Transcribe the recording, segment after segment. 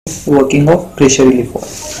Working of pressure relief valve.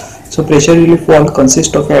 So pressure relief valve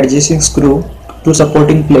consists of adjusting screw, two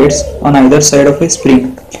supporting plates on either side of a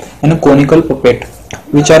spring, and a conical puppet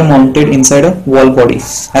which are mounted inside a valve body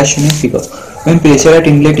as shown in figure. When pressure at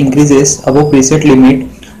inlet increases above preset limit,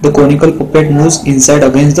 the conical puppet moves inside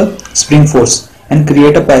against the spring force and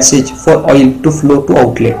create a passage for oil to flow to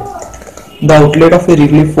outlet. The outlet of a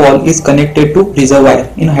relief valve is connected to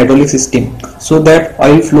reservoir in hydraulic system so that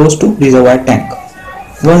oil flows to reservoir tank.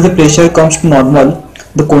 Once the pressure comes to normal,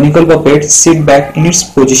 the conical puppet sits back in its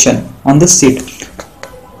position on the seat,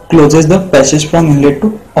 closes the passage from inlet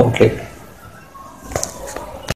to outlet.